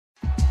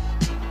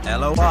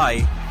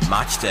LOI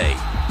Matchday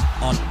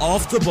on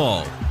Off the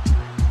Ball.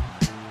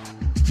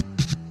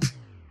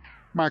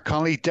 Mark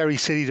Connolly, Derry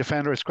City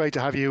defender, it's great to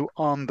have you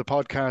on the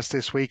podcast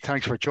this week.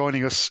 Thanks for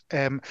joining us.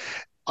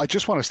 I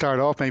just want to start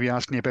off maybe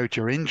asking you about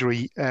your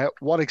injury.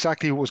 What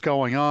exactly was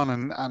going on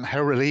and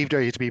how relieved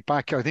are you to be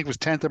back? I think it was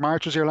 10th of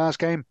March was your last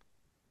game.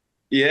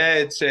 Yeah,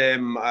 it's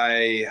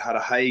I had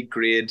a high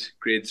grade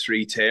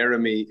 3 tear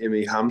in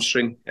my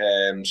hamstring.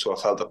 So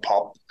I felt a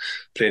pop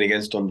playing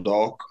against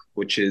Dundalk,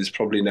 which is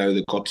probably now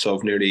the guts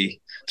of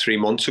nearly 3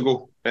 months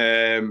ago.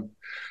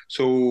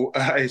 So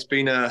it's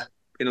been a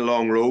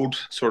long road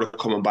sort of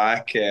coming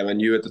back. I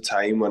knew at the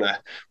time when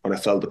I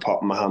felt the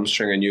pop in my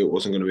hamstring, I knew it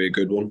wasn't going to be a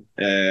good one.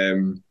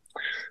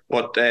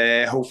 But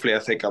hopefully, I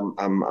think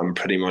I'm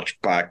pretty much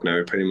back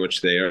now, pretty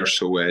much there.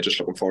 So just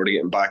looking forward to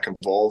getting back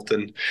involved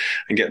and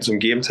getting some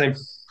game time.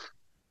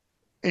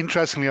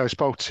 Interestingly, I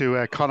spoke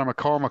to Conor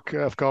McCormack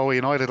of Galway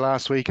United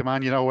last week, a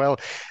man you know well.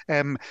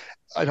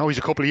 I know he's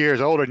a couple of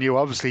years older than you,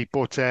 obviously,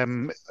 but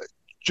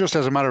just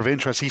as a matter of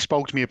interest, he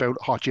spoke to me about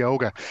hot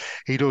yoga.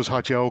 He does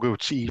hot yoga,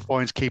 which he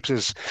finds keeps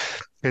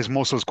his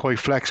muscles quite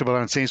flexible,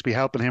 and it seems to be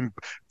helping him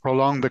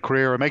prolong the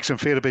career. It makes him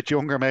feel a bit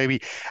younger,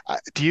 maybe.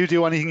 Do you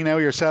do anything now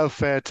yourself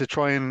to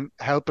try and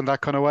help in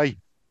that kind of way?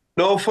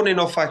 No, funny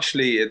enough,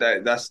 actually,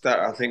 that's that.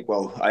 I think,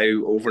 well, I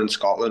over in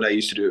Scotland, I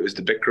used to do it was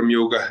the Bikram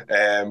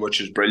yoga,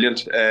 which is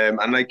brilliant.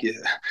 And like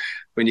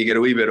when you get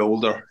a wee bit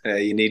older,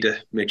 you need to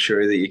make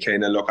sure that you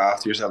kind of look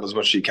after yourself as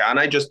much as you can.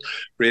 I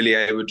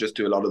would just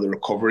do a lot of the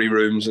recovery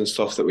rooms and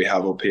stuff that we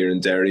have up here in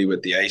Derry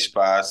with the ice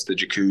baths, the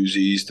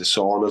jacuzzis, the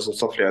saunas and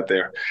stuff like that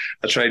there.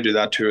 I try to do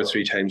that 2 or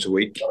 3 times a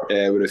week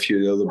with a few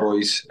of the other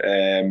boys.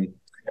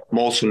 I'm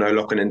also now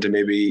looking into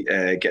maybe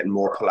getting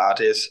more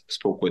Pilates.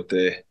 Spoke with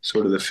the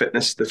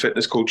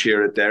fitness coach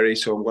here at Derry,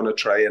 so I'm going to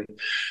try and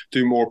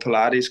do more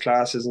Pilates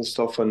classes and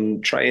stuff,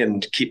 and try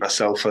and keep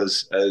myself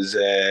as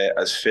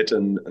fit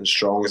and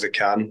strong as I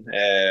can.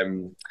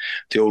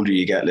 The older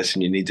you get,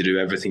 listen, you need to do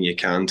everything you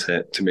can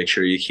to make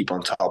sure you keep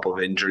on top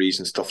of injuries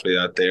and stuff like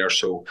that there.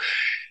 So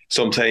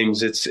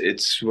sometimes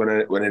it's when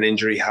an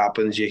injury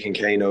happens, you can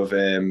kind of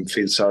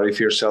feel sorry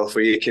for yourself,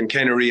 or you can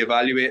kind of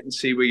reevaluate and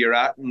see where you're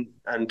at.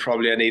 And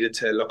probably I needed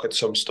to look at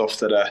some stuff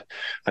that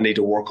I need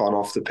to work on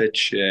off the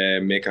pitch,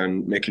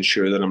 making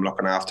sure that I'm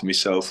looking after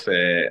myself.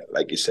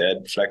 Like you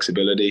said,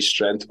 flexibility,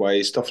 strength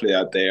wise, stuff like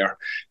that there.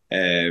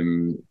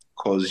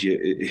 Because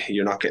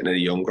you're not getting any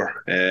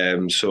younger,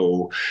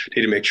 so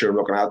need to make sure I'm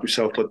looking after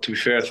myself. But to be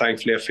fair,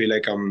 thankfully, I feel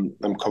like I'm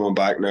coming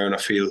back now, and I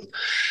feel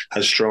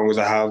as strong as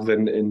I have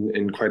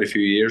in quite a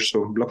few years.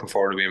 So I'm looking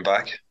forward to being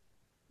back.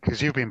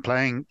 Because you've been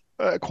playing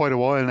quite a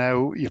while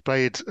now. You've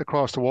played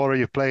across the water.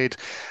 You've played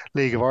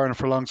League of Ireland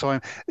for a long time.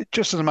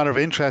 Just as a matter of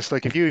interest,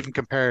 like if you even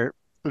compare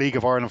League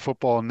of Ireland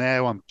football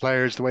now and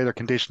players, the way they're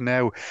conditioned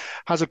now,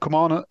 has it come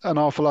on an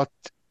awful lot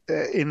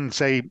in,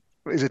 say,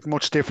 is it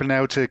much different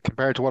now to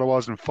compare to what it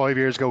was in 5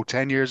 years ago,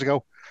 10 years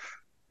ago?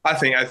 I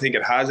think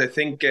it has. I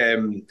think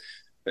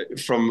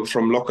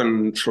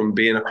from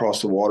being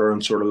across the water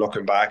and sort of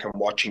looking back and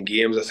watching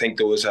games, I think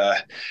there was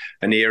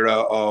an era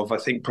of, I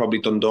think probably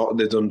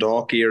the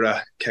Dundalk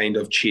era kind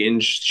of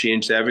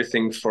changed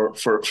everything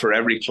for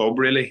every club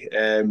really.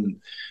 The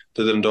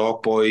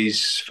Dundalk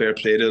boys, fair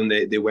play to them,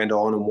 they went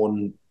on and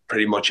won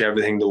pretty much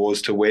everything there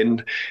was to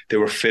win. They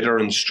were fitter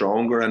and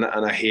stronger, and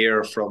I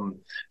hear from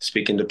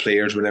speaking to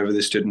players whenever they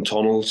stood in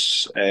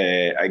tunnels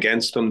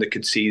against them, they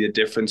could see the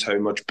difference, how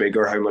much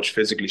bigger, how much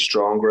physically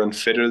stronger and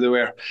fitter they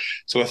were.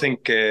 So I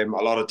think a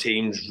lot of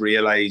teams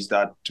realise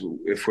that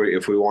if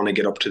we want to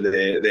get up to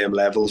them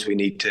levels, we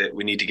need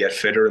to get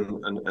fitter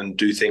and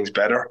do things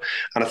better.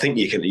 And I think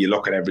you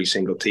look at every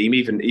single team,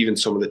 even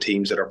some of the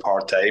teams that are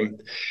part-time,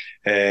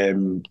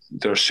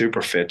 they're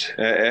super fit.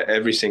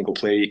 Every single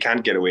player, you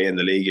can't get away in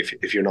the league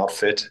if you're not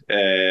fit.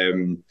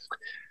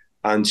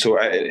 And so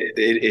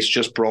it's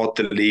just brought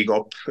the league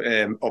up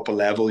a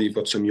level. You've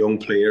got some young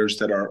players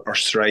that are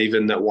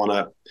striving, that want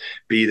to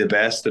be the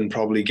best and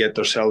probably get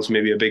themselves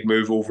maybe a big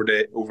move over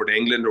to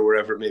England or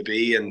wherever it may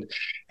be. And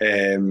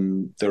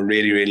they're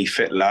really, really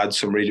fit lads,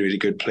 some really, really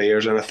good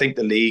players. And I think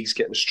the league's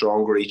getting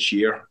stronger each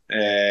year.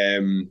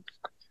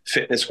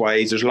 Fitness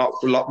wise, there's a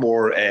lot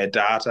more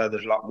data,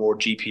 there's a lot more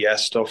GPS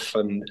stuff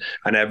and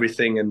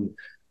everything. And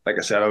like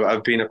I said,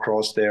 I've been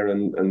across there,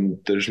 and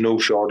there's no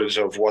shortage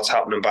of what's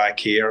happening back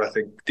here. I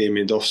think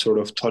Damien Duff sort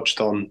of touched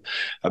on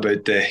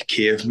about the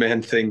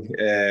cavemen thing.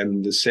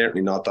 There's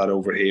certainly not that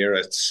over here.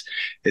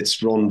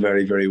 It's run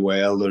very, very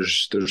well.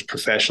 There's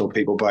professional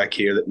people back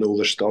here that know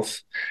their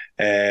stuff.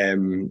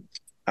 And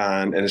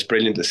it's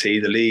brilliant to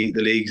see. The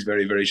league's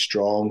very, very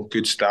strong,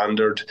 good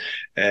standard,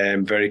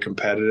 very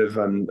competitive,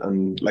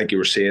 and like you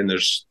were saying,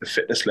 there's the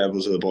fitness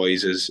levels of the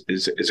boys is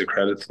a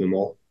credit to them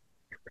all.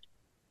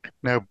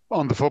 Now,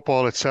 on the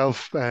football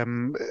itself,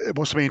 it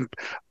must have been,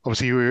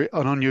 obviously you were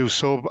an unused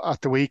sub at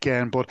the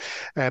weekend, but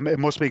it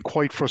must have been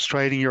quite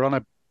frustrating. You're on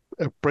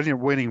a brilliant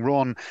winning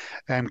run,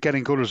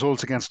 getting good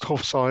results against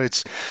tough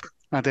sides.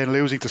 and then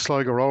losing to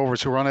Sligo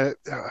Rovers, who were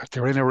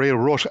they're in a real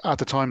rut at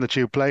the time that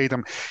you played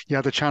them. You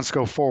had the chance to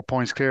go 4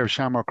 points clear of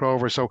Shamrock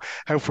Rovers. So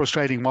how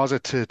frustrating was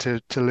it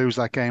to lose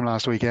that game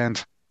last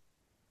weekend?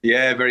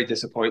 Yeah, very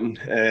disappointing.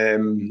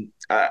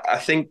 I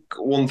think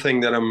one thing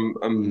that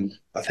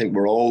I think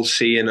we're all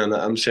seeing, and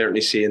I'm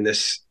certainly seeing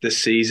this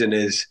season,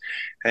 is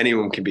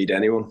anyone can beat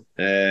anyone.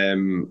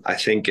 I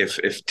think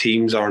if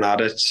teams aren't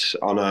at it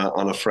on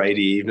a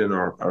Friday evening,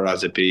 or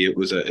as it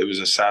was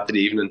a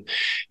Saturday evening,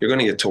 you're going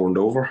to get turned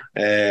over.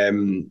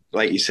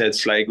 Like you said,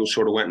 Sligo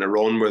sort of went in a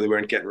run where they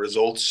weren't getting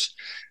results.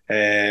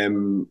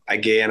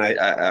 Again,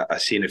 I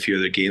seen a few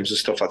of the games and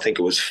stuff. I think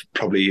it was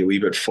probably a wee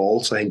bit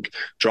false. I think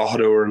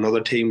Drogheda were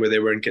another team where they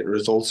weren't getting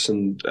results,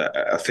 and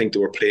I think they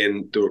were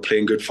playing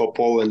good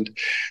football, and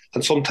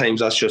sometimes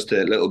that's just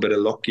a little bit of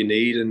luck you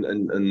need,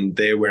 and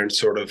they weren't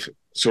sort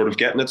of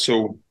getting it.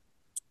 So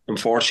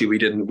unfortunately,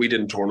 we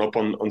didn't turn up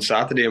on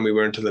Saturday, and we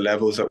weren't to the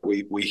levels that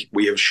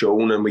we have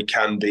shown and we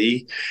can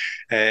be.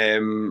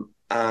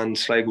 And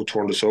Sligo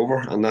turned us over,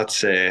 and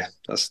that's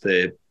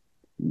the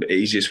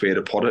easiest way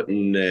to put it,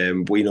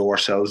 and we know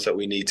ourselves that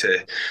we need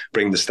to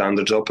bring the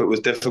standards up. It was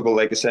difficult,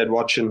 like I said,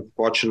 watching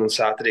on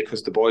Saturday,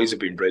 because the boys have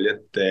been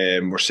brilliant.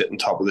 We're sitting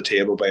top of the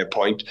table by a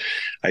point.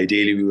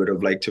 Ideally, we would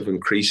have liked to have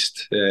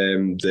increased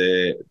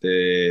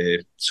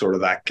the sort of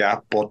that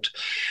gap, but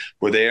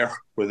we're there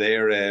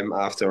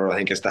after, I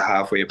think it's the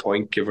halfway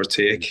point, give or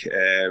take.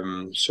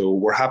 So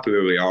we're happy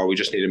where we are. We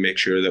just need to make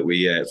sure that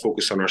we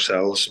focus on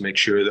ourselves, make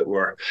sure that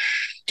we're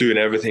doing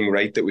everything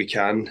right that we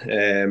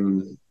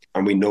can.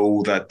 And we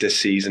know that this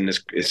season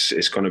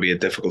is going to be a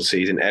difficult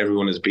season.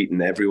 Everyone is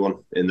beating everyone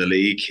in the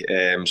league,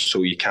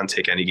 so you can't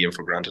take any game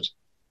for granted.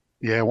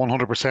 Yeah,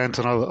 100%.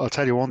 And I'll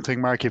tell you one thing,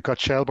 Mark, you've got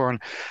Shelbourne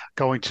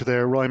going to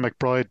the Ryan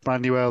McBride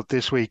Manuel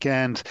this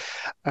weekend.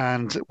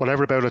 And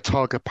whatever about a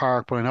Talca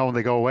Park, but I know when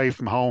they go away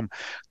from home,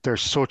 they're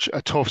such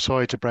a tough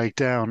side to break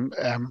down.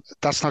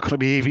 That's not going to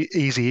be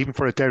easy, even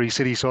for a Derry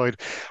City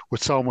side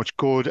with so much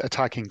good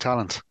attacking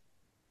talent.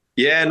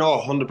 Yeah, no,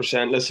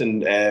 100%.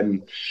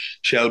 Listen,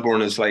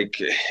 Shelbourne is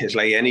like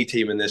any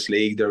team in this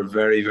league. They're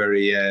very,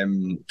 very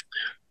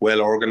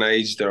well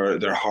organised. They're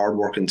a hard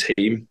working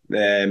team.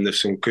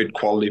 There's some good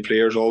quality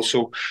players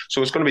also.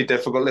 So it's going to be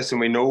difficult. Listen,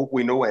 we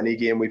know any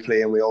game we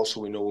play, and we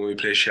know when we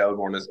play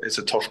Shelbourne, it's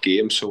a tough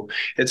game. So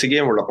it's a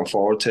game we're looking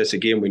forward to. It's a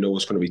game we know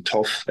it's going to be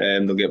tough.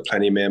 They'll get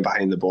plenty of men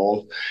behind the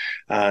ball,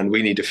 and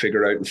we need to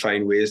figure out and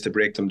find ways to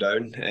break them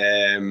down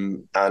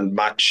and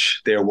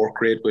match their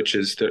work rate, which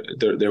is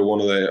they're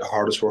one of the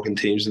hardest working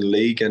teams in the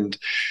league, and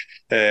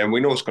we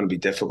know it's going to be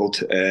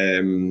difficult.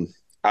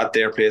 At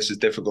their place is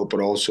difficult, but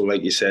also,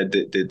 like you said,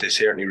 they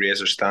certainly raise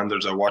their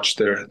standards. I watched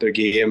their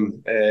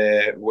game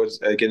was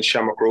against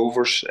Shamrock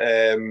Rovers.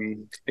 I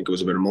think it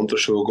was about a month or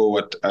so ago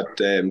at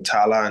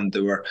Tala, and they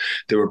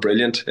were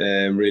brilliant.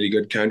 Really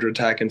good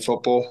counter-attacking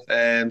football.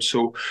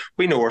 So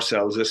we know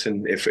ourselves.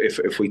 Listen,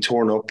 if we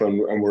turn up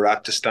and we're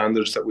at the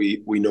standards that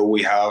we know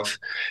we have,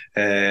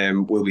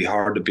 we'll be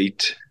hard to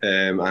beat,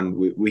 and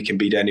we can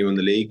beat anyone in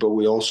the league. But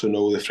we also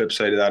know the flip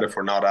side of that. If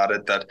we're not at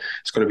it, that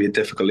it's going to be a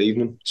difficult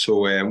evening.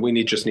 So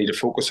we just need to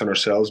focus on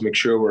ourselves, make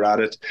sure we're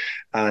at it,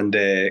 and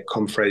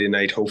come Friday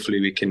night,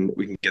 hopefully we can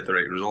get the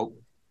right result.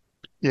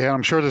 Yeah,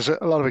 I'm sure there's a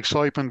lot of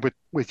excitement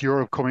with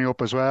Europe coming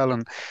up as well,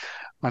 and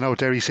I know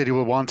Derry City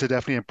will want to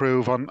definitely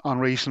improve on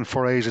recent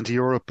forays into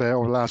Europe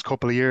over the last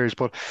couple of years.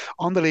 But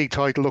on the league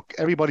title, look,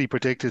 everybody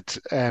predicted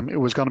it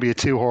was going to be a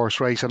two-horse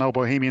race. I know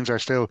Bohemians are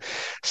still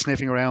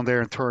sniffing around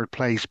there in third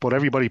place, but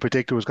everybody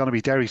predicted it was going to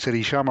be Derry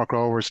City, Shamrock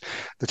Rovers,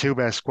 the two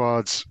best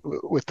squads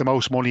with the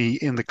most money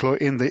in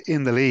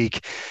the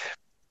league.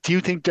 Do you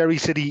think Derry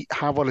City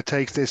have what it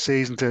takes this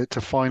season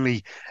to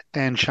finally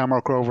end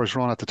Shamrock Rovers'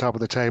 run at the top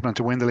of the table and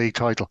to win the league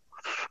title?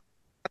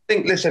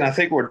 I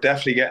think we're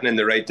definitely getting in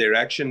the right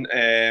direction,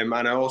 and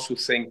I also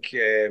think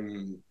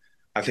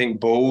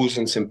Bows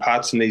and St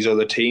Pat's and these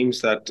other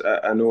teams that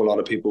I know a lot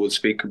of people would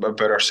speak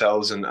about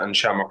ourselves and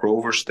Shamrock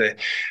Rovers.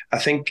 I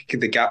think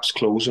the gap's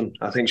closing.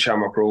 I think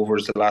Shamrock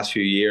Rovers the last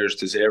few years,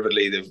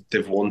 deservedly,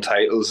 they've won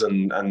titles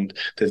and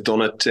they've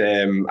done it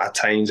at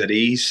times at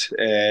ease.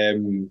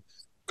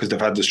 Because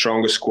they've had the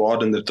strongest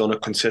squad and they've done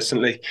it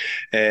consistently,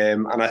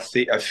 and I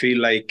feel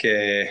like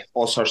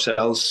us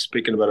ourselves,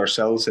 speaking about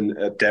ourselves in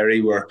Derry,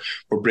 we're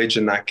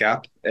bridging that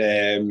gap.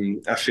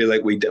 I feel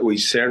like we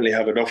certainly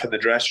have enough in the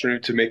dressing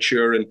room to make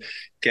sure and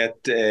get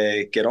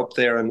up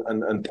there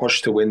and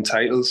push to win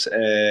titles.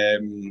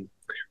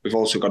 We've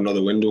also got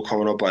another window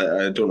coming up.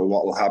 I don't know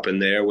what will happen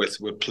there with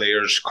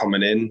players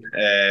coming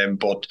in,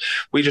 but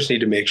we just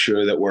need to make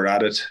sure that we're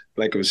at it.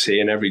 Like I was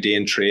saying, every day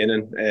in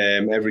training,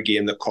 every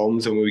game that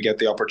comes, and when we get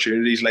the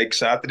opportunities, like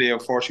Saturday,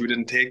 unfortunately we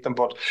didn't take them,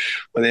 but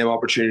when them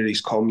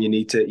opportunities come, you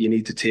need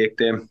to take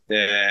them,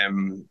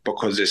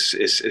 because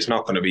it's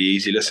not going to be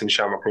easy. Listen,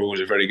 Shamrock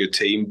Rovers is a very good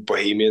team.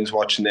 Bohemians,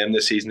 watching them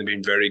this season, have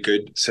been very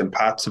good. St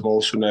Pat's have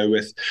also now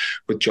with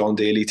John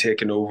Daly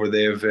taking over,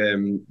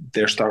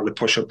 they're starting to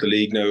push up the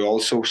league now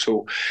also.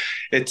 So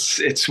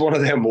it's one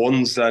of them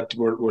ones that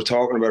we're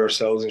talking about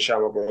ourselves in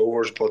Shamrock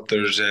Rovers, but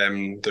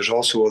there's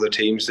also other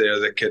teams there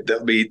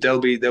that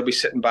they'll be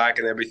sitting back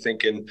and they'll be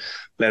thinking,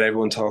 let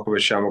everyone talk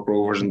about Shamrock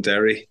Rovers and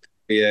Derry.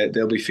 Yeah,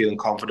 they'll be feeling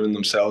confident in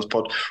themselves.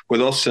 But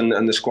with us and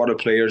the squad of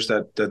players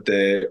that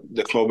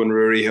the club and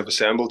Rory have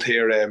assembled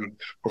here,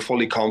 we're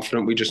fully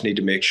confident. We just need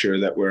to make sure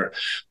that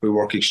we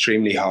work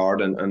extremely hard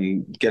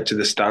and get to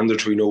the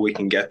standards we know we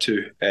can get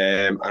to,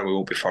 and we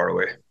won't be far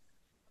away.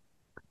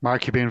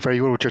 Mark, you've been very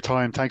good with your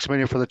time. Thanks a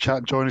million for the chat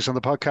and joining us on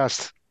the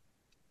podcast.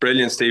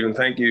 Brilliant, Stephen.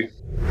 Thank you.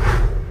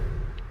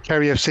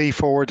 Kerry FC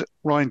forward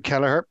Ryan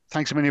Kelliher,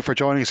 thanks a million for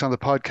joining us on the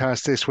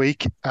podcast this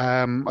week.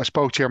 I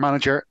spoke to your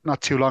manager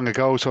not too long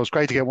ago, so it's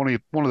great to get one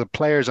of the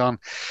players on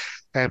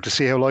to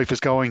see how life is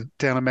going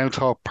down at Mount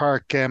Hawk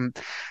Park. I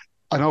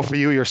know for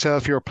you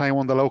yourself, you were playing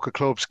one of the local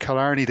clubs,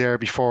 Killarney, there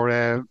before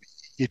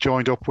you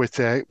joined up with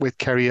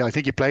Kerry. I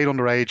think you played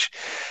underage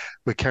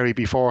with Kerry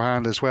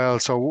beforehand as well.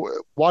 So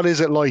what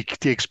is it like,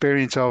 the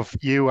experience of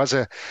you as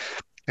a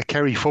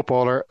Kerry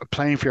footballer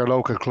playing for your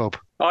local club?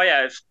 Oh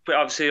yeah,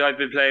 obviously I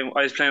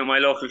was playing with my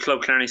local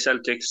club, Killarney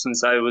Celtic,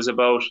 since I was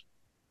about,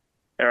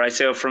 I'd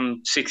say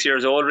from 6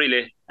 years old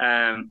really.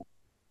 And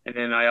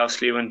then I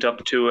obviously went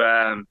up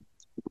to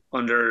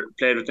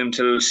played with them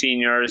till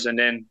seniors, and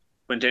then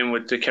went in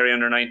with the Kerry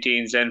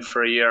under-19s then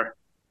for a year,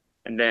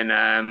 and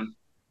then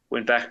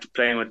went back to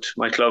playing with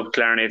my club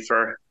Killarney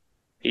for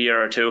a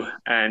year or two,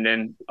 and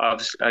then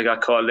obviously I got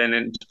called in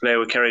to play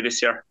with Kerry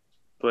this year.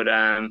 But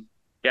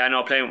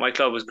playing with my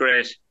club was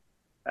great.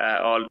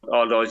 All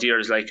those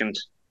years, and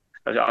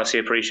I obviously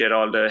appreciate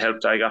all the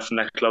help that I got from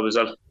that club as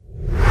well.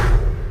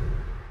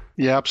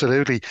 Yeah,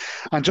 absolutely.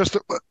 And just,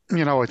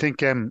 I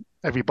think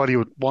everybody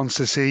wants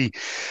to see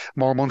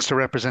more Munster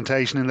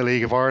representation in the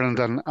League of Ireland,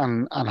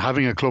 and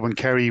having a club in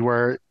Kerry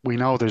where we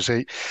know there's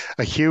a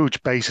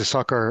huge base of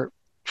soccer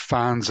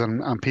fans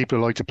and people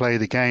who like to play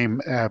the game,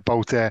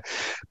 both male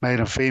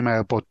and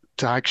female, but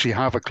to actually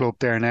have a club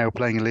there now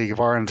playing in League of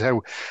Ireland,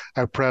 how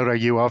proud are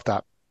you of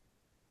that?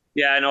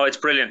 Yeah, no, it's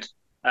brilliant.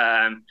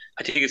 I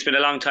think it's been a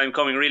long time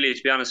coming, really,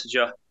 to be honest with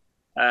you.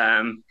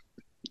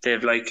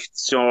 They've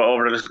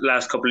over the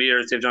last couple of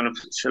years, they've done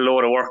a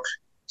load of work,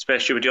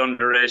 especially with the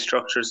underage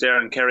structures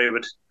there in Kerry,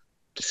 with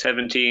the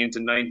 17s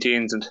and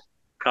 19s and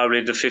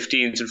probably the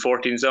 15s and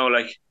 14s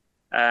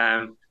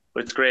now.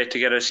 But it's great to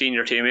get a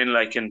senior team in,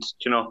 and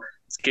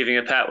it's giving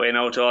a pathway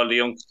now to all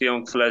the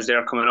young fellas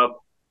there coming up,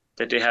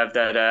 that they have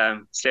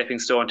that stepping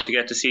stone to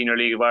get to Senior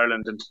League of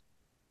Ireland, and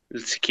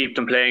to keep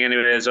them playing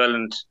anyway as well,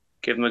 and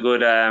give them a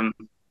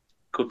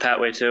good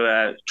pathway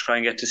to try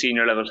and get to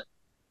senior level.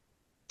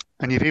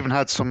 And you've even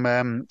had some,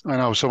 I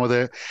know some of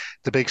the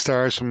big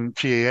stars from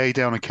GAA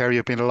down in Kerry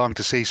have been along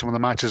to see some of the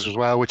matches as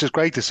well, which is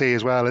great to see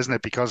as well, isn't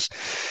it? Because,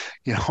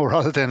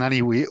 rather than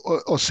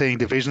us seeing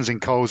divisions in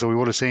codes that we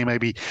would have seen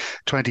maybe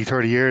 20,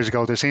 30 years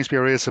ago, there seems to be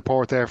a real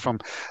support there from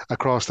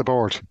across the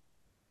board.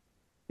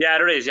 Yeah,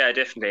 there is. Yeah,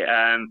 definitely.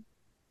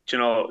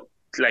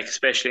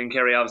 Especially in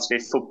Kerry, obviously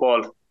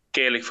football,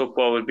 Gaelic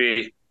football would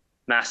be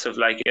massive.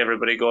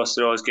 Everybody goes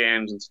to those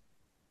games and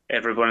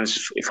everyone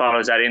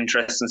follows that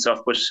interest and stuff.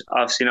 But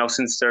obviously now,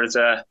 since there's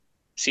a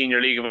Senior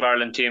League of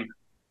Ireland team,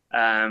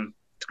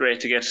 it's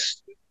great to get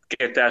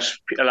that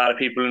a lot of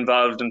people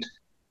involved, and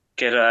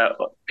get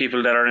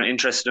people that are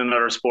interested in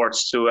other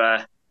sports to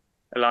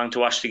along to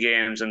watch the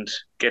games and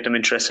get them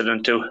interested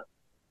in too.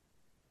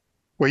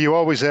 Were you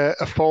always a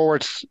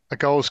forward, a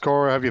goal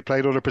scorer? Have you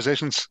played other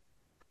positions?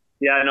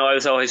 Yeah, no, I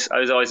was always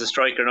a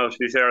striker. No, to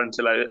be fair,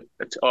 until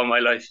all my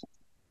life,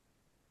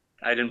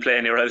 I didn't play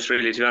anywhere else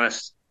really, to be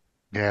honest.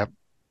 Yeah,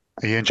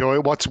 you enjoy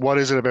it. What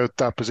is it about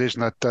that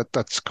position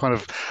that's kind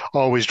of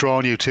always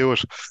drawn you to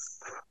it?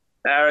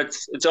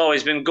 It's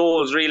always been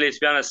goals, really, to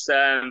be honest.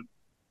 I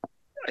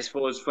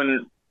suppose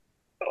when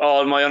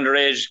all my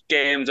underage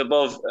games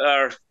above,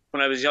 or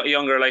when I was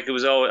younger, it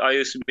was always, I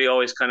used to be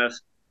always kind of,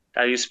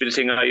 that used to be the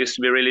thing I used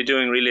to be really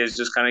doing, really, is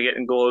just kind of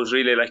getting goals,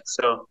 really,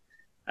 so.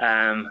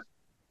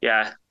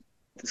 Yeah,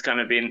 it's kind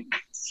of being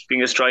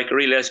a striker,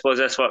 really. I suppose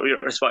that's what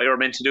you're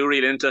meant to do,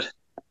 really, isn't it?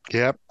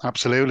 Yeah,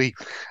 absolutely.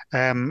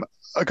 I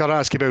got to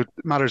ask you about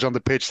matters on the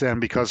pitch then,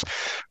 because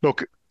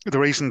look, the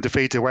recent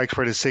defeat to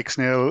Wexford is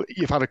 6-0.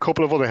 You've had a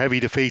couple of other heavy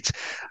defeats,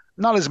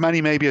 not as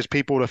many maybe as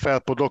people would have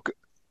felt, but look,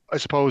 I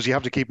suppose you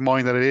have to keep in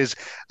mind that it is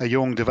a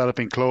young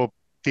developing club.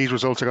 These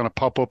results are going to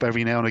pop up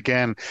every now and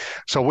again.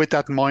 So with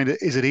that in mind,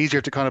 is it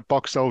easier to kind of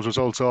box those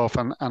results off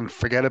and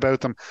forget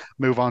about them,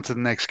 move on to the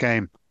next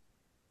game?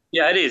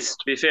 Yeah, it is,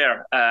 to be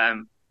fair.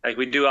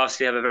 We do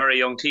obviously have a very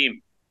young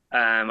team.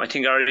 I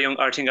think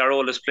our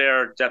oldest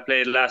player that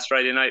played last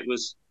Friday night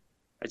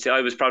I'd say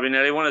I was probably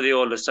nearly one of the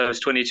oldest. I was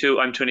 22.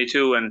 I'm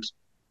 22, and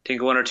I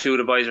think one or two of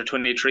the boys are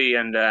 23,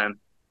 and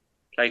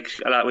we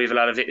have a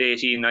lot of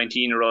 18,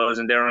 19-year-olds,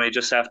 and they're only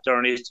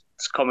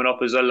coming up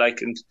as well. And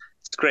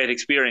it's a great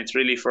experience,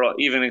 really, for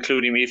even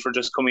including me, for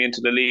just coming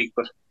into the league.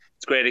 But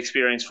it's a great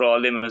experience for all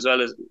of them as well.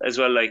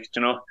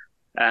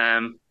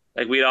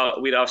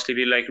 We'd obviously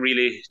be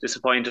really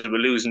disappointed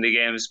with losing the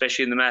game,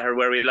 especially in the matter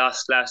where we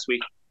lost last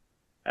week.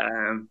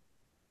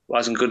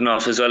 wasn't good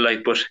enough as well.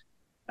 Like, but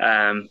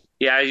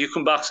you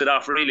can box it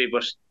off really,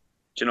 but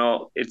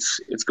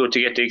it's good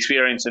to get the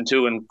experience and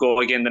go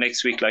again the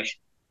next week. Like,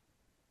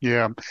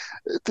 yeah,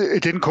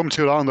 it didn't come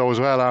too long though as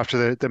well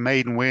after the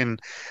maiden win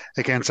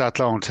against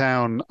Athlone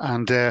Town.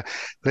 And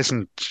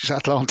listen,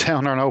 Athlone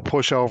Town are no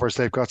pushovers.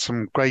 They've got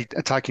some great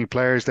attacking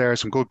players there,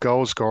 some good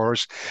goal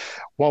scorers.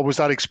 What was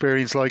that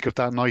experience like of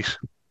that night?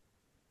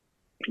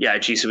 Yeah,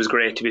 geez, it was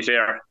great. To be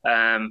fair,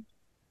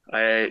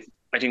 I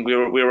think we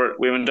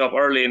went up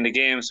early in the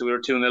game, so we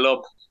were 2-0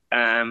 up.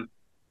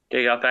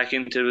 They got back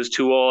into it was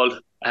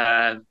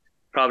 2-2.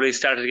 Probably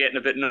started getting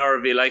a bit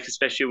nervy, like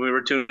especially when we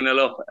were 2-0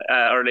 up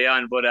early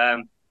on. But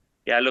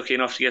lucky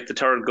enough to get the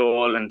third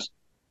goal, and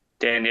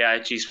then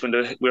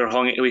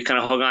we kind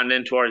of hung on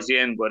then towards the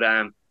end. But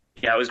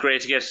it was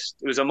great to get.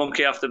 It was a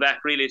monkey off the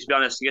back, really, to be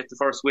honest, to get the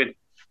first win,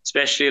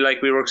 especially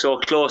like we were so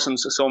close in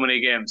so many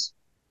games.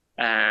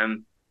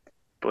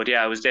 But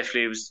yeah, it was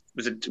definitely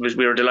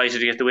we were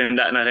delighted to get the win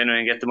that night anyway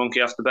and get the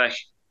monkey off the back.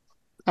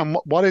 And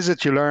what is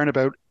it you learn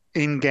about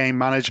in-game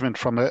management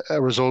from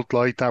a result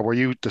like that, where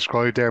you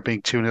described there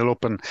being 2-0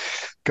 up and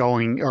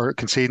going or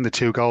conceding the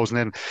 2 goals, and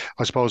then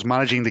I suppose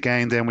managing the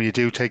game then when you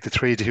do take the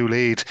 3-2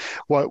 lead?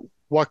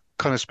 What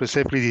kind of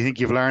specifically do you think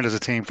you've learned as a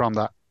team from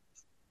that?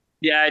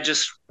 Yeah,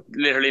 just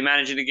literally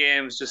managing the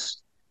games,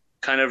 just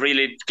kind of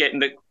really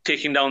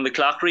taking down the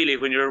clock really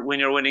when you're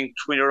winning,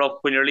 when you're up,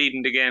 when you're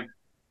leading the game,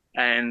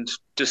 and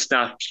just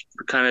not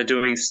kind of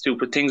doing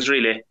stupid things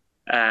really.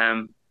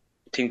 I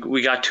think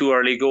we got 2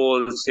 early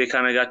goals. They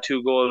kind of got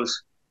 2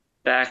 goals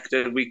back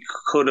that we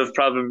could have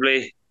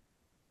probably,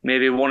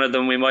 maybe one of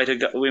them we might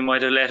have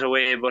let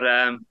away. But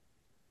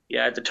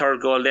the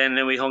third goal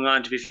then we hung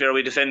on. To be fair,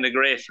 we defended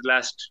great for the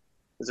last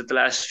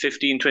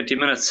 15-20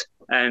 minutes,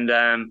 and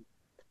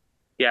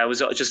it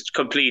was just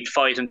complete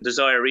fight and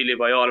desire really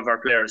by all of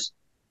our players,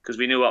 because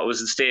we knew what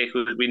was at stake.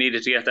 We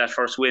needed to get that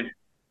first win,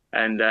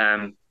 and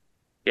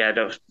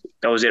that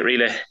was it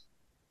really.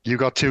 You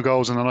got 2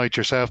 goals in the night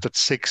yourself. That's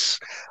 6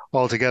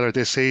 altogether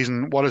this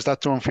season. What has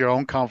that done for your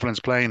own confidence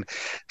playing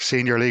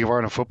Senior League of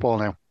Ireland football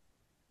now?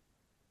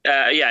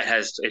 It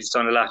has. It's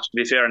done a lot, to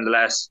be fair,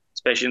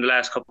 especially in the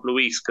last couple of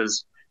weeks,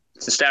 because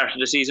it's the start of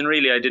the season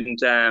really. I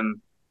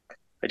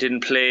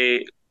didn't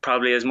play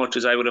probably as much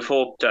as I would have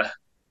hoped to.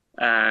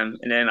 And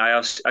then I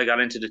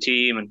got into the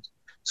team and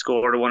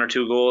scored 1 or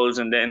 2 goals,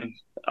 and then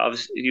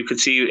obviously you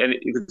could see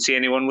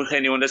anyone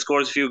that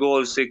scores a few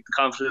goals, the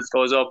confidence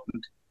goes up.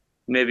 And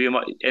maybe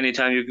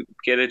anytime you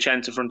get a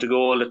chance in front of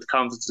goal, that the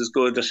confidence is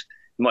good, that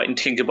you mightn't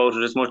think about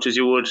it as much as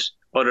you would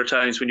other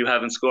times when you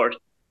haven't scored.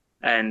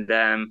 And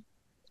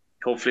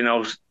hopefully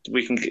now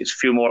we can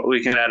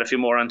add a few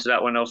more onto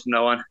that one now from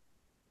now on.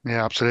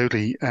 Yeah,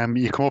 absolutely.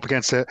 You come up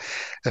against a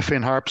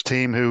Finn Harps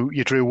team who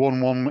you drew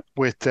 1-1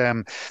 with.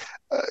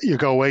 You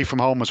go away from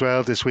home as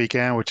well this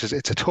weekend, it's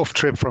a tough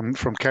trip from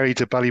Kerry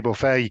to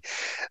Ballybuffet.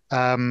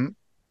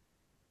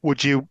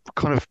 Would you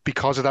kind of,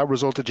 because of that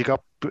result that you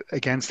got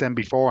against them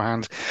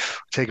beforehand,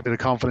 take a bit of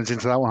confidence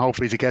into that one,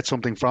 hopefully to get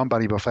something from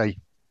Ballybuffet?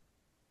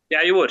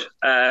 Yeah, you would.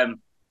 I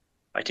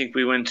think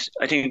we went.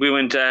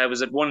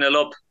 Was it 1-0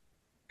 up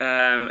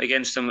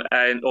against them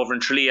over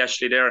in Tralee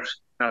actually there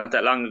not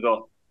that long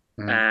ago.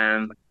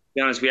 To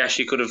be honest, we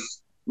actually could have.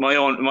 My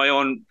own.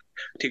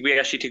 I think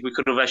we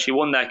could have actually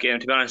won that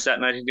game. To be honest, that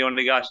night I think they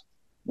only got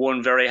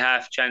one very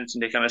half chance,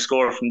 and they kind of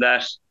scored from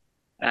that.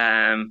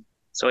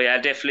 So yeah,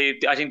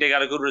 definitely. I think they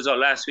got a good result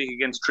last week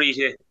against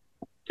Treaty.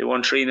 They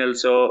won 3-0,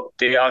 so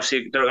they're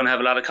going to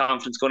have a lot of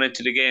confidence going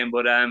into the game.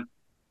 But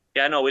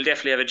we'll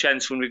definitely have a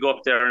chance when we go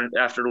up there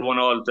after the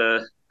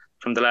 1-1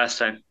 from the last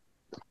time.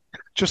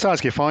 Just to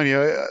ask you finally,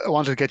 I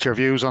wanted to get your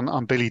views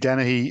on Billy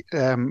Dennehy,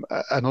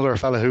 another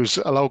fella who's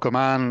a local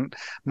man,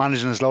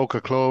 managing his local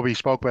club. He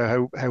spoke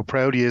about how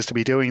proud he is to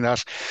be doing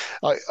that.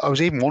 I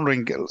was even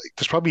wondering,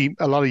 there's probably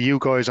a lot of you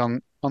guys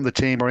on the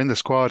team or in the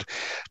squad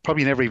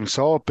probably never even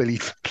saw Billy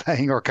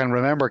playing or can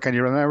remember. Can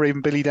you remember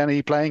even Billy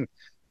Dennehy playing?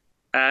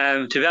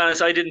 To be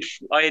honest, I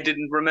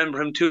didn't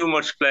remember him too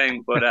much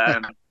playing, but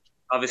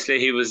obviously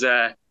he was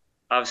a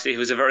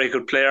very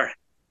good player.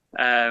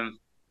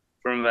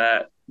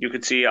 You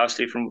could see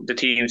obviously from the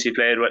teams he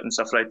played with and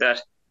stuff like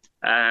that.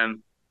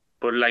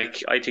 But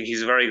I think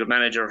he's a very good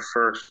manager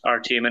for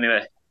our team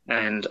anyway.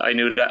 And I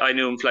knew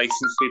him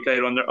since we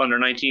played under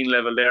 19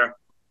 level there,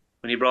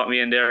 when he brought me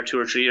in there 2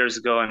 or 3 years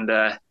ago, and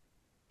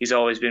he's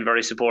always been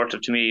very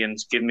supportive to me and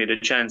given me the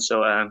chance.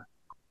 So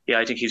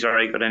I think he's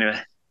very good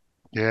anyway.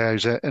 Yeah,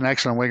 he's an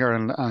excellent winger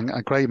and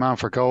a great man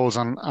for goals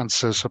and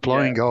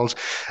supplying goals.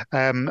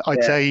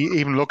 I'd say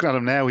even looking at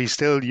him now, he's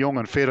still young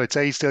and fit. I'd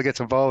say he still gets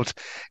involved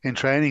in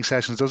training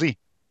sessions, does he?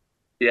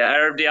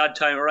 Yeah, the odd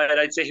time, right?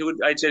 I'd say he would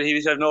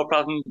have no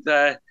problem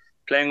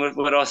playing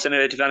with us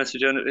anyway, to be honest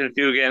with you, in a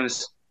few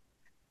games.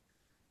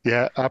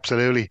 Yeah,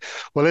 absolutely.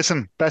 Well,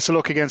 listen, best of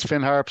luck against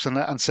Finn Harps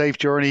and safe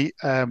journey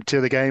to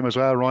the game as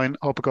well, Ryan.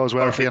 Hope it goes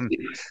well for you, and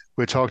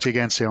we'll talk to you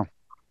again soon.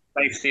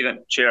 Thanks,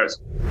 Stephen. Cheers.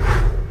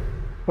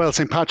 Well,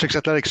 St. Patrick's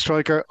Athletic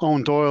striker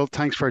Eoin Doyle,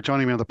 thanks for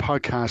joining me on the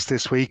podcast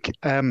this week.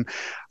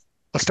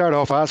 I'll start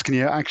off asking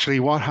you actually,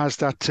 what has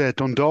that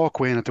Dundalk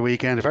win at the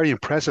weekend? A very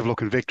impressive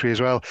looking victory as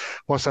well.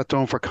 What's that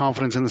done for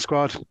confidence in the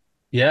squad?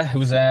 Yeah, it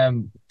was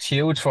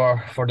huge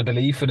for the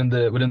belief within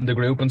the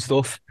group and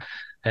stuff.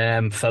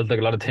 Felt like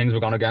a lot of things were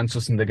going against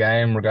us in the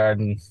game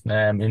regarding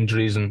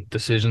injuries and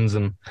decisions,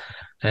 and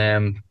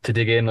to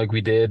dig in like we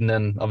did, and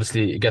then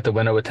obviously get the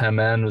winner with 10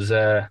 men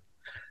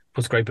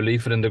puts great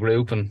belief within the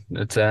group, and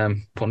it's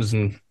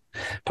put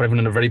everyone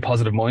in a very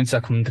positive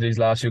mindset coming into these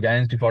last few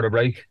games before the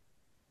break.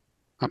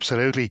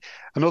 Absolutely.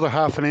 Another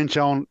half an inch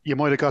on, you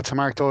might have got to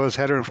Mark Doyle's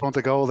header in front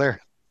of goal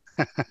there.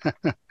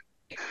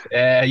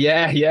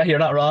 Yeah, you're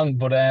not wrong.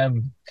 But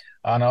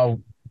I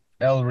know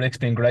Rick's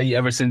been great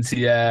ever since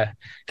he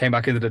came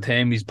back into the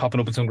team. He's popping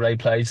up in some great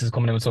places,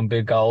 coming in with some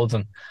big goals,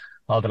 and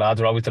all the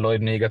lads are always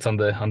delighted when he gets on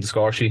the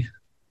score sheet.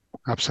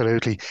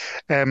 Absolutely.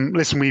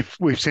 Listen,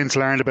 we've since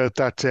learned about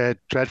that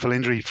dreadful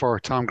injury for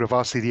Tom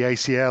Gravossi, the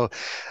ACL.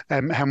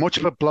 How much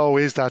of a blow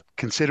is that,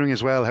 considering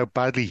as well how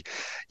badly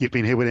you've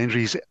been hit with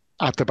injuries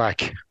at the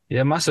back?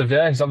 Yeah, massive.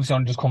 Yeah, he's obviously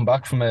only just come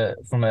back from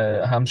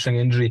a hamstring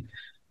injury,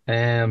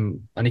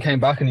 and he came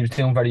back and he was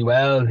doing very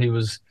well. He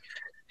was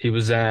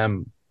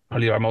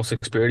probably our most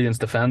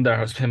experienced defender. It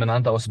was him and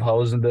Anto, I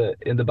suppose, in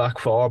the back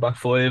four, back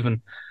five,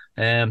 and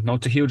no,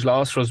 it's a huge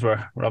loss for us.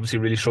 We're obviously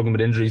really struggling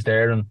with injuries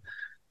there, and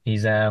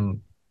he's got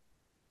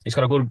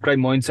a great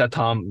mindset,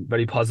 Tom,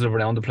 very positive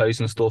around the place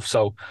and stuff.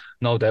 So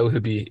no doubt he'll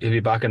be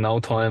back in no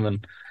time,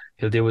 and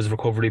he'll do his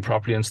recovery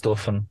properly and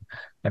stuff. And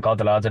like all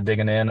the lads are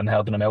digging in and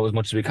helping him out as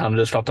much as we can.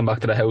 Just dropped him back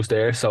to the house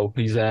there. So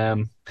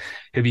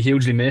he'll be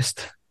hugely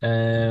missed.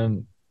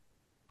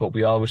 But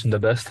we all wish him the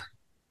best.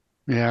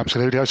 Yeah,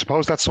 absolutely. I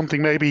suppose that's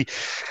something maybe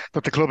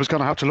that the club is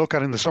going to have to look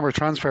at in the summer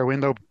transfer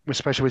window,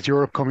 especially with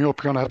Europe coming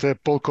up. You're going to have to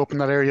bulk up in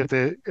that area of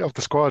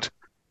the squad.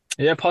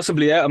 Yeah,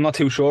 possibly. Yeah, I'm not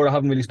too sure. I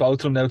haven't really spoken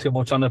to him now too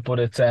much on it, but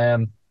it's I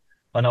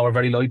know we're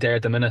very light there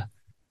at the minute.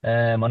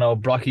 I know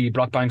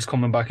Brockbank's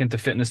coming back into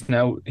fitness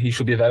now. He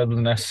should be available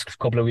in the next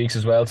couple of weeks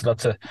as well. So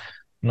that's a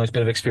nice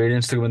bit of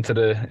experience to go into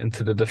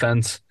the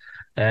defence.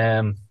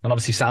 And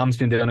obviously Sam's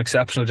been doing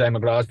exceptional. Jay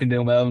McGraw's been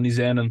doing well when he's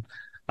in, and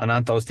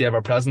Anto's the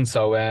ever present.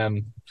 So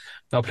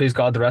no, please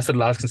God, the rest of the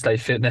lads can stay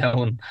fit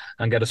now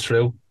and get us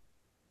through.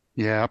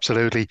 Yeah,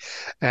 absolutely.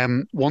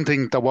 One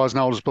thing that was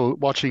noticeable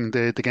watching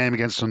the game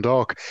against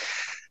Dundalk,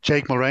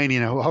 Jake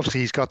Mulroney, obviously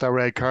he's got that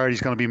red card.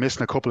 He's going to be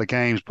missing a couple of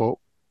games, but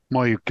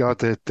my God,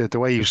 the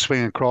way he was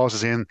swinging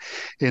crosses in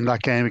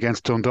that game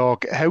against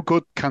Dundalk, how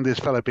good can this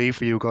fella be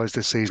for you guys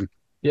this season?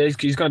 Yeah,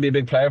 he's going to be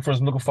a big player for us.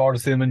 I'm looking forward to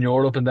seeing him in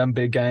Europe and them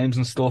big games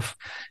and stuff.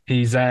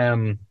 He's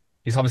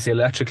obviously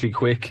electrically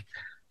quick.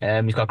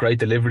 He's got great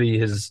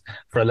delivery.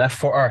 For a left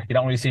footer, you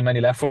don't really see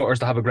many left footers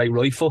that have a great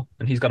right foot,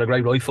 and he's got a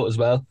great right foot as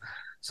well.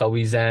 So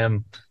he's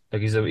a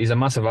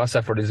massive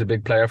asset for us. He's a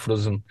big player for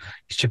us, and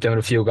he's chipped in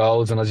with a few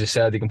goals. And as you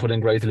said, he can put in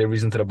great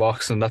deliveries into the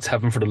box, and that's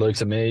heaven for the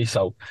likes of me.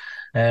 So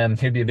he'll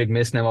be a big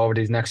miss now over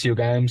these next few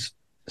games.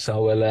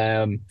 So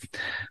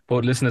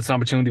but listen, it's an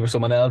opportunity for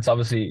someone else.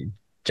 Obviously,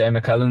 Jay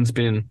McKellen's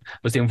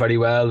was doing very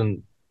well,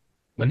 and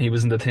when he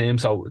was in the team,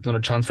 so it's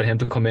another chance for him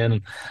to come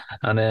in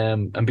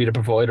and be the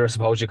provider, I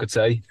suppose you could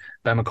say.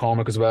 Ben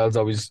McCormick as well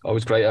is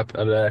always great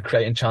at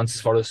creating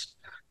chances for us.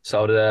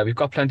 So we've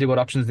got plenty of good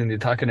options in the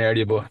attacking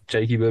area, but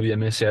Jakey will be a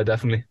miss, yeah,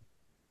 definitely.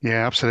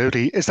 Yeah,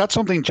 absolutely. Is that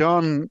something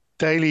John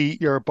Daly,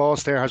 your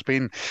boss there, has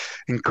been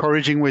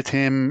encouraging with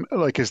him?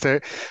 Like,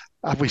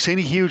 have we seen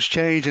a huge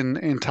change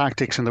in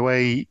tactics and the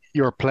way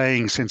you're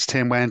playing since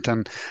Tim went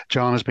and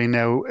John has been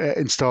now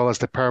installed as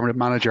the permanent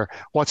manager?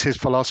 What's his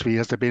philosophy?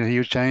 Has there been a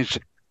huge change?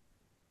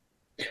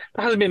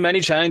 There hasn't been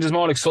many changes,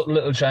 more like subtle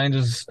little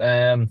changes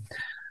in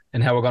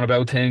how we're going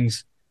about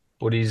things.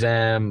 But he's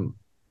a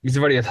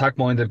very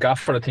attack-minded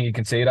gaffer. I think you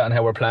can see that in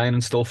how we're playing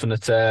and stuff, and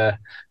it's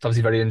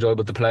obviously very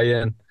enjoyable to play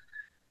in.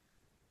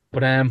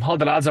 But all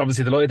the lads are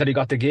obviously delighted that he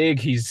got the gig.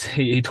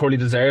 He totally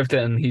deserved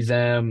it, and his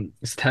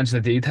attention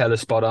to detail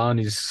is spot on.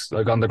 He's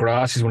like on the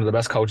grass. He's one of the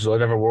best coaches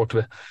I've ever worked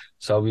with.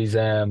 So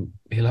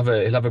he'll have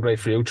a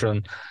great future,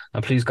 and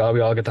please God,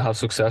 we all get to have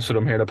success with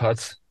him here at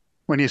Pats.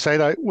 When you say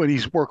that when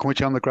he's working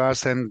with you on the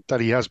grass, then that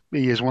he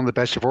is one of the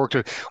best you've worked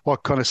with,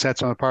 what kind of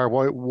sets him apart?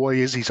 Why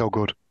is he so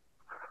good?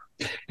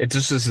 It's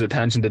just his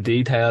attention to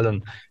detail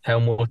and how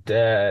much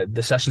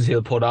the sessions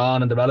he'll put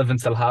on and the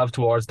relevance they'll have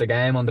towards the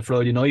game on the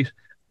Friday night.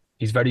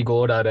 He's very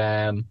good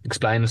at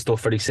explaining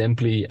stuff very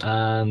simply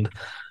and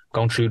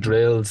going through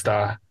drills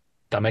that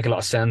make a lot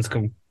of sense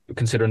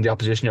considering the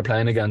opposition you're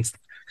playing against.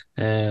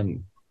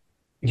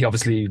 He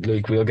obviously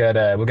we'll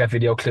get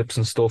video clips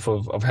and stuff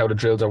of how the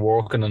drills are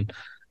working and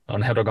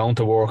how they're going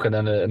to work, and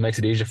then it makes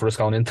it easier for us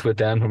going into it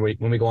then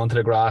when we go onto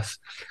the grass.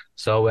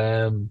 So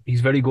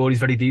he's very good. He's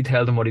very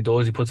detailed in what he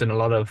does. He puts in a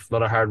lot of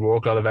hard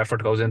work, a lot of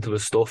effort goes into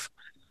his stuff,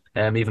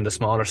 even the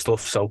smaller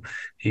stuff. So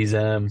it's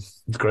a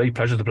great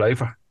pleasure to play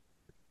for.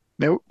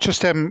 Now,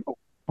 just when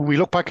we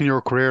look back in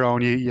your career,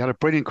 Owen, you had a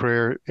brilliant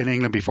career in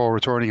England before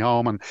returning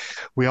home, and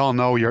we all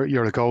know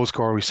you're a goal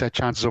scorer. We set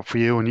chances up for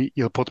you, and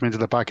you'll put them into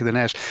the back of the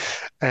net.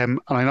 And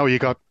I know you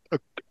got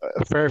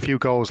a fair few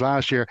goals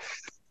last year.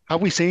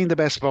 Have we seen the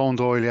best of Eoin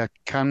Doyle yet?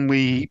 Can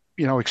we,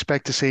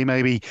 expect to see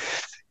maybe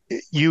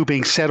you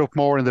being set up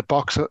more in the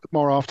box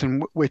more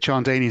often with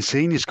John Daly and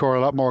seeing you score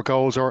a lot more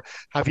goals, or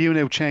have you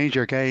now changed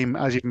your game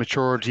as you've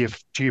matured? Do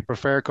you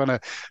prefer kind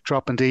of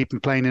dropping deep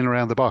and playing in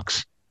around the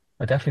box?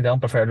 I definitely don't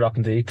prefer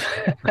dropping deep.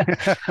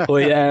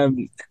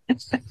 I'm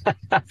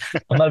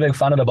not a big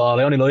fan of the ball.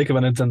 I only like it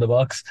when it's in the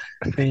box.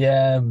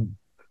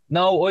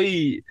 No,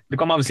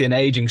 I'm obviously an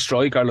aging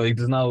striker. Like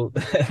there's no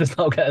there's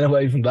no getting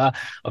away from that.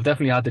 I've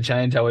definitely had to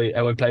change how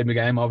I played my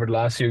game over the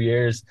last few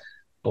years.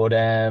 But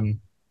I'll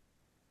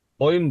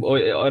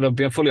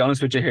be fully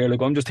honest with you here.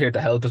 Like I'm just here to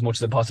help as much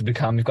as I possibly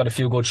can. We've got a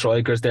few good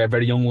strikers there,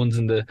 very young ones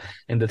in the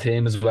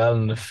team as well.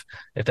 And if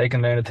they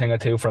can learn a thing or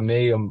two from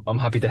me, I'm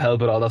happy to help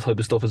with all that type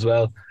of stuff as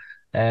well.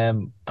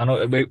 And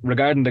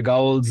regarding the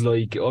goals,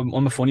 like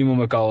I'm a funny one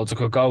with goals. I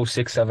could go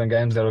 6-7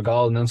 games without a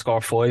goal and then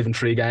score 5 in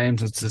 3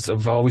 games.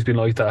 I've always been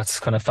like that. It's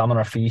kind of famine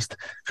or feast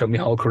throughout my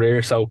whole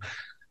career. So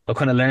I've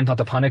kind of learned not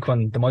to panic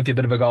when there might be a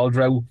bit of a goal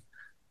drought,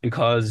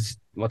 because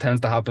what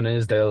tends to happen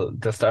is they'll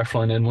start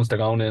flying in once they're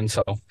going in.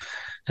 So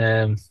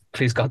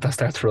please God, that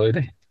starts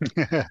Friday.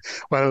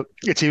 Well,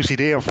 it's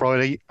UCD on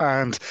Friday,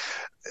 and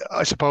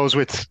I suppose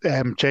with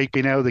Jake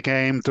being out of the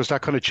game, does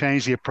that kind of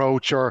change the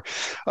approach? Or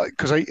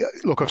because I've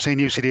seen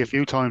UCD a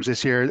few times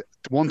this year.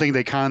 One thing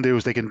they can do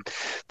is they can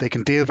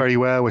deal very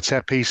well with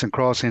set piece and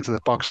cross into the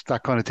box,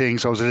 that kind of thing.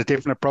 So is it a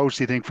different approach,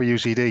 do you think, for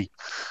UCD?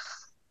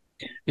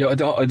 Yeah,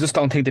 I just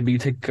don't think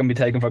can be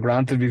taken for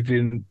granted. We've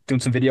been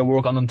doing some video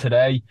work on them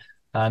today,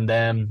 and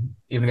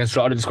even against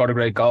Drogheda, they scored a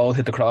great goal,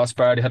 hit the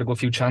crossbar. They had a good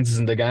few chances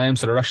in the game,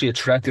 so they're actually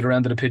attracted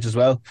around to the pitch as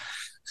well.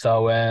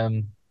 So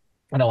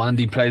I know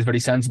Andy plays very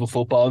sensible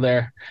football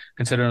there,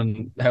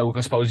 considering how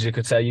I suppose you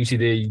could say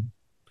UCD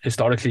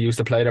historically used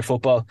to play their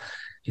football.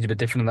 He's a bit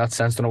different in that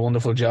sense, done a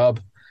wonderful job.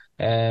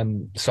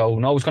 So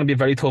no, it's going to be a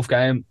very tough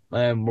game.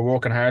 We're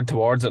working hard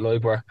towards it.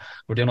 Like we're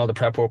doing all the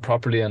prep work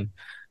properly, and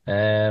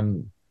I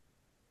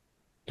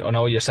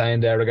know what you're saying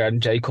there regarding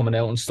Jay coming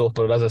out and stuff,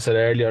 but as I said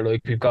earlier,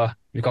 like we've got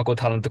good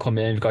talent to come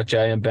in. We've got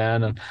Jay and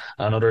Ben and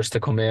others to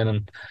come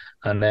in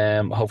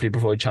and hopefully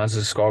provide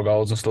chances to score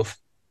goals and stuff.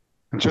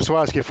 And just to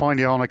ask you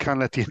finally on, I can't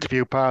let the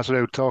interview pass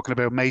without talking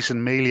about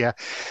Mason Melia.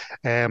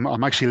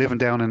 I'm actually living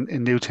down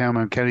in Newtown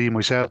and Kennedy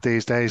myself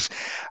these days,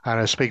 and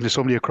I was speaking to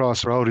somebody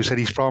across the road who said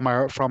he's from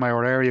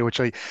our area, which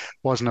I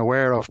wasn't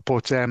aware of.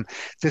 But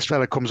this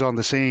fella comes on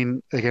the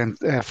scene again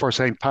for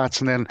St. Pat's,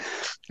 and then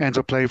ends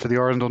up playing for the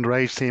Ireland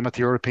underage team at the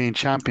European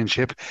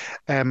Championship.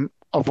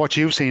 Of what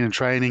you've seen in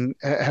training,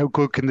 how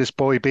good can this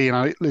boy be? And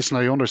I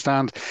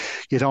understand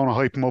you don't want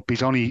to hype him up.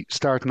 He's only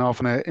starting off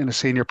in a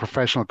senior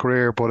professional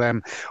career, but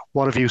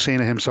what have you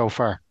seen of him so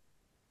far?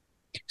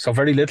 So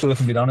very little,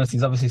 if I'm being honest.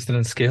 He's obviously still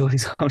in school.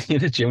 He's only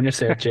in a junior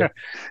cert year.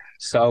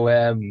 So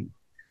I'm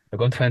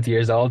 20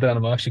 years old,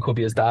 and I actually could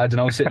be his dad,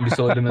 sitting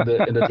beside him in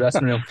the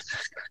dressing room.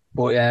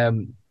 But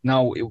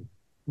now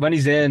when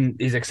he's in,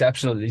 he's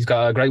exceptional. He's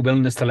got a great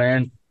willingness to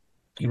learn.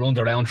 He runs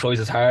around, tries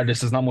his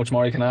hardest. There's not much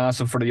more you can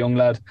ask for the young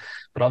lad,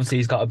 but obviously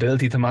he's got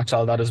ability to match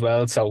all that as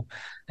well. So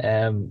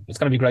it's going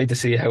to be great to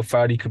see how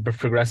far he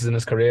progresses in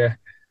his career.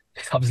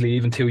 He's obviously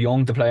even too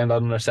young to play on that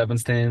under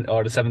 17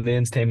 or the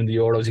 17s team in the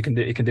Euros. He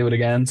can do it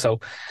again. So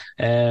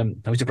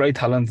he's a great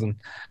talent,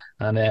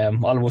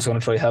 and all of us are going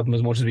to try to help him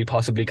as much as we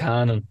possibly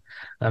can,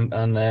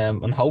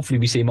 and hopefully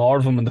we see more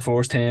of him in the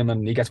first team,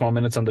 and he gets more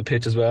minutes on the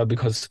pitch as well,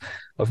 because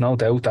I've no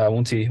doubt that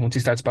once he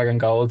starts bagging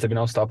goals, there'll be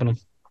no stopping him.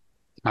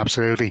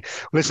 Absolutely.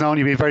 Listen, Owen,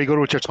 you've been very good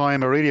with your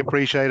time. I really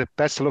appreciate it.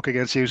 Best of luck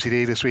against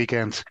UCD this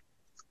weekend.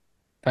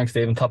 Thanks,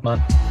 Stephen. Top man.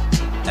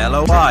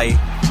 LOI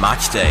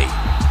Matchday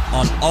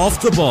on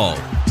Off the Ball.